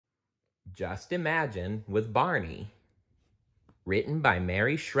Just Imagine with Barney. Written by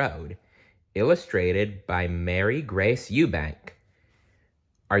Mary Schroed. Illustrated by Mary Grace Eubank.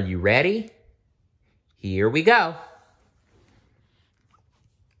 Are you ready? Here we go.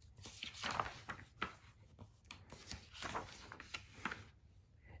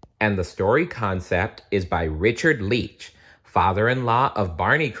 And the story concept is by Richard Leach, father-in-law of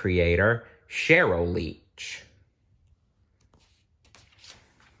Barney creator Cheryl Leach.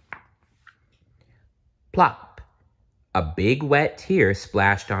 Plop! A big wet tear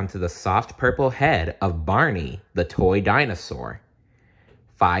splashed onto the soft purple head of Barney, the toy dinosaur.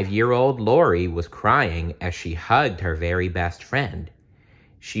 5-year-old Lori was crying as she hugged her very best friend.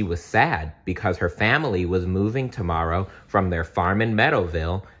 She was sad because her family was moving tomorrow from their farm in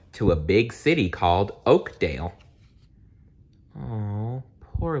Meadowville to a big city called Oakdale. Oh,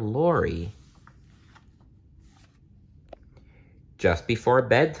 poor Lori. Just before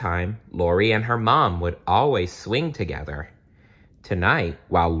bedtime, Lori and her mom would always swing together. Tonight,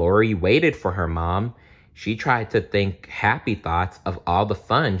 while Lori waited for her mom, she tried to think happy thoughts of all the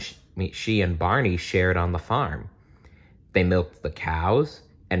fun she and Barney shared on the farm. They milked the cows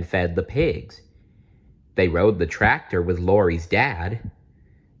and fed the pigs. They rode the tractor with Lori's dad.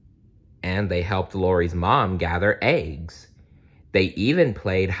 And they helped Lori's mom gather eggs. They even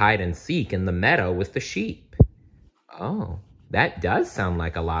played hide and seek in the meadow with the sheep. Oh, that does sound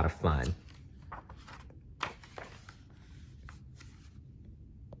like a lot of fun.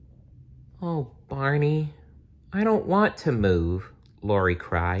 Oh, Barney, I don't want to move, Lori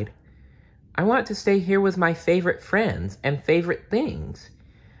cried. I want to stay here with my favorite friends and favorite things.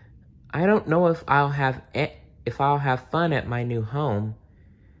 I don't know if I'll have fun at my new home.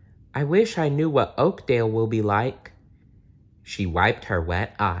 I wish I knew what Oakdale will be like. She wiped her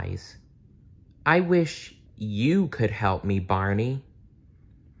wet eyes. I wish you could help me, Barney.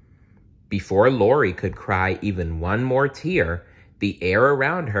 Before Lori could cry even one more tear, the air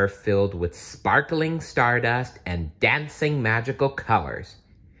around her filled with sparkling stardust and dancing magical colors.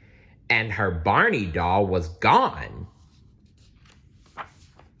 And her Barney doll was gone.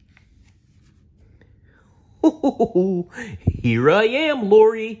 Oh, here I am,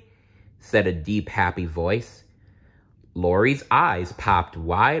 Lori, said a deep, happy voice. Lori's eyes popped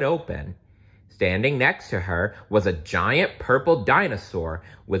wide open. Standing next to her was a giant purple dinosaur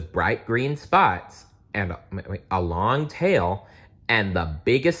with bright green spots and a long tail and the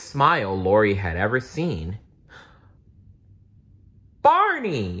biggest smile Lori had ever seen.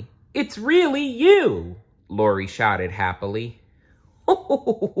 Barney, it's really you, Lori shouted happily.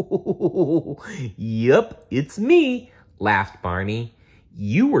 Yup, it's me, laughed Barney.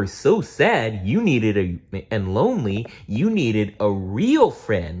 You were so sad and lonely you needed a real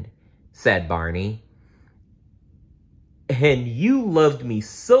friend, said Barney. And you loved me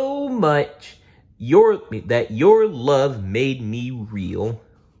so much that your love made me real.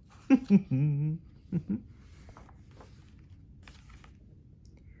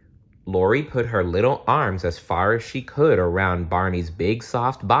 Lori put her little arms as far as she could around Barney's big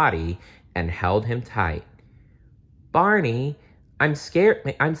soft body and held him tight. Barney, I'm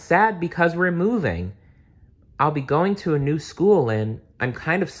sad because we're moving. I'll be going to a new school and I'm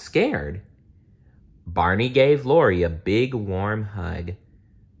kind of scared. Barney gave Lori a big warm hug.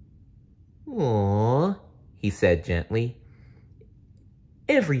 Aw, he said gently.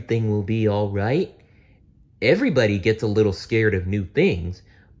 Everything will be all right. Everybody gets a little scared of new things,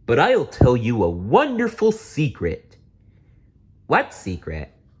 but I'll tell you a wonderful secret. What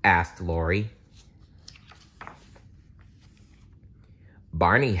secret? Asked Lori.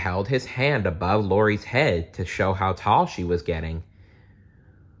 Barney held his hand above Lori's head to show how tall she was getting.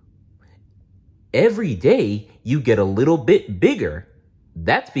 Every day you get a little bit bigger.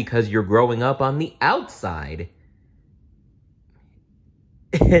 That's because you're growing up on the outside.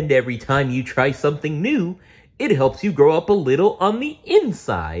 And every time you try something new, it helps you grow up a little on the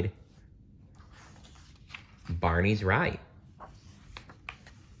inside. Barney's right.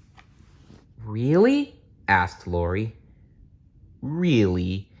 Really? Asked Lori.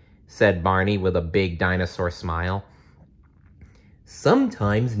 Really, said Barney with a big dinosaur smile.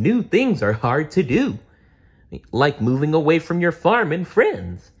 Sometimes new things are hard to do, like moving away from your farm and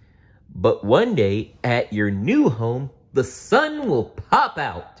friends. But one day, at your new home, the sun will pop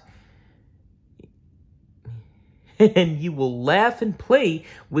out. And you will laugh and play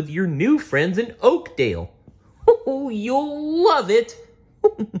with your new friends in Oakdale. Oh, you'll love it.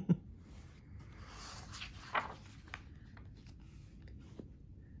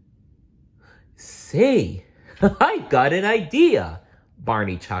 Say, I got an idea,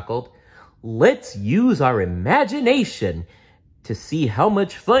 Barney chuckled. Let's use our imagination to see how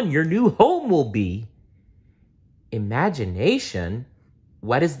much fun your new home will be." "Imagination?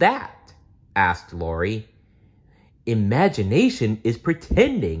 What is that?" asked Lori. "Imagination is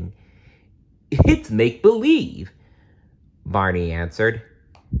pretending. It's make-believe," Barney answered.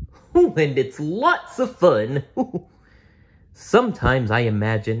 "And it's lots of fun. Sometimes I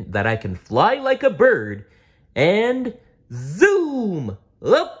imagine that I can fly like a bird, and zoom,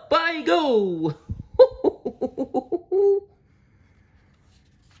 up I go."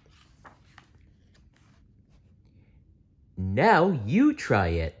 "Now you try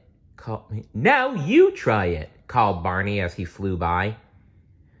it. Now you try it," called Barney as he flew by.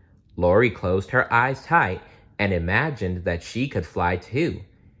 Lori closed her eyes tight and imagined that she could fly too.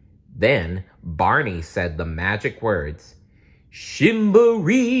 Then Barney said the magic words,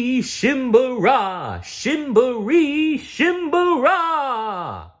 "Shimbaree, shimbara, shimbaree,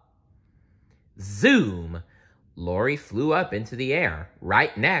 shimbara." Zoom! Lori flew up into the air,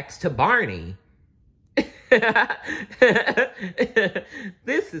 right next to Barney.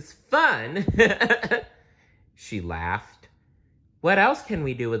 "This is fun," she laughed. "What else can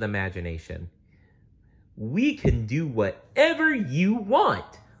we do with imagination?" "We can do whatever you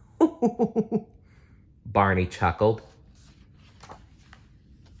want," Barney chuckled.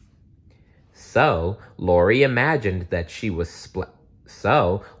 So Lori imagined she was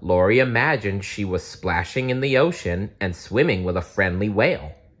splashing in the ocean and swimming with a friendly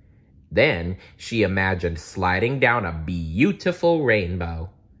whale. Then she imagined sliding down a beautiful rainbow.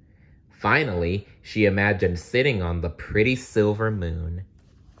 Finally, she imagined sitting on the pretty silver moon.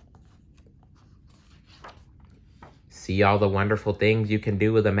 See all the wonderful things you can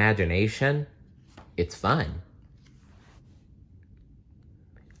do with imagination? It's fun.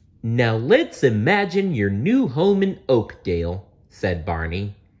 "Now let's imagine your new home in Oakdale," said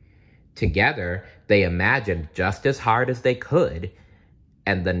Barney. Together, they imagined just as hard as they could,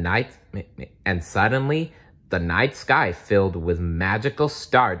 and suddenly the night sky filled with magical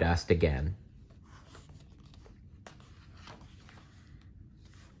stardust again.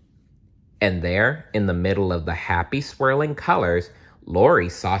 And there, in the middle of the happy swirling colors, Lori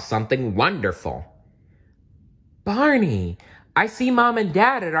saw something wonderful. "Barney, I see Mom and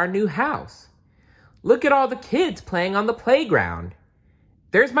Dad at our new house. Look at all the kids playing on the playground.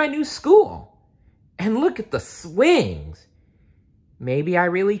 There's my new school. And look at the swings. Maybe I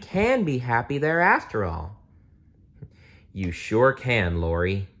really can be happy there after all." "You sure can,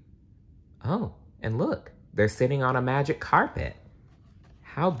 Lori." "Oh, and look, they're sitting on a magic carpet.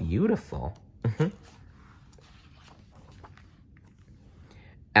 How beautiful."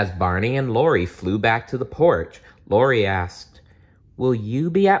 As Barney and Lori flew back to the porch, Lori asked, "Will you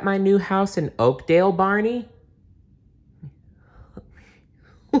be at my new house in Oakdale, Barney?"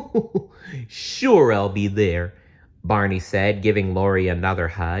 "Sure I'll be there," Barney said, giving Lori another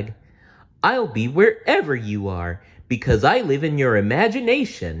hug. "I'll be wherever you are, because I live in your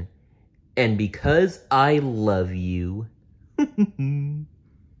imagination, and because I love you."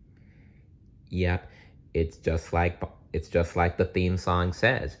 Yep, it's just like the theme song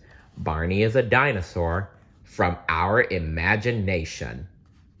says. Barney is a dinosaur from our imagination.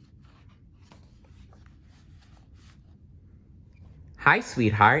 "Hi,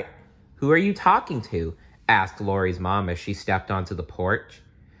 sweetheart. Who are you talking to?" asked Lori's mom as she stepped onto the porch.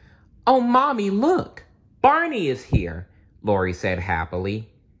 "Oh, Mommy, look! Barney is here," Lori said happily.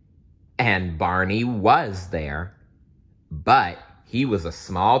 And Barney was there. But he was a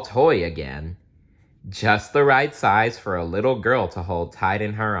small toy again. Just the right size for a little girl to hold tight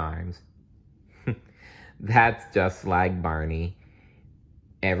in her arms. That's just like Barney.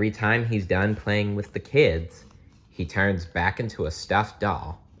 Every time he's done playing with the kids, he turns back into a stuffed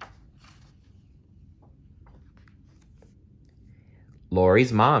doll.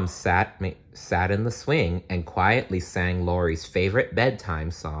 Lori's mom sat in the swing and quietly sang Lori's favorite bedtime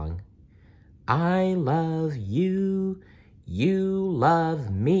song. "I love you, you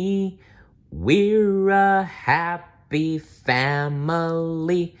love me, we're a happy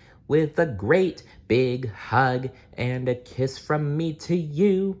family, with a great big hug and a kiss from me to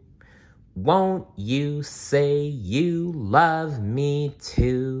you. Won't you say you love me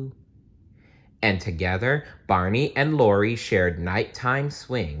too?" And together, Barney and Lori shared nighttime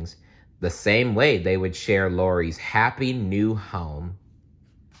swings, the same way they would share Lori's happy new home.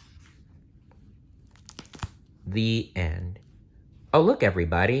 The end. Oh, look,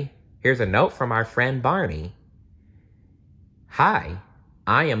 everybody. Here's a note from our friend Barney. "Hi,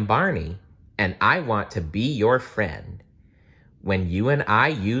 I am Barney, and I want to be your friend. When you and I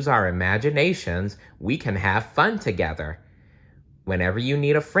use our imaginations, we can have fun together. Whenever you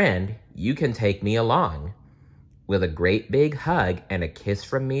need a friend, you can take me along. with a great big hug and a kiss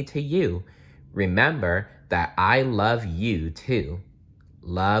from me to you. Remember that I love you too.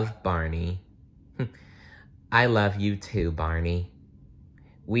 Love, Barney. I love you too, Barney.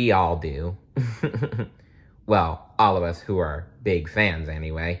 We all do. Well, all of us who are big fans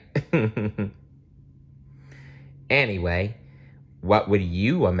anyway. Anyway, what would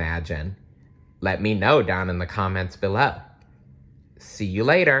you imagine? Let me know down in the comments below. See you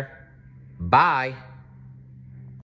later. Bye.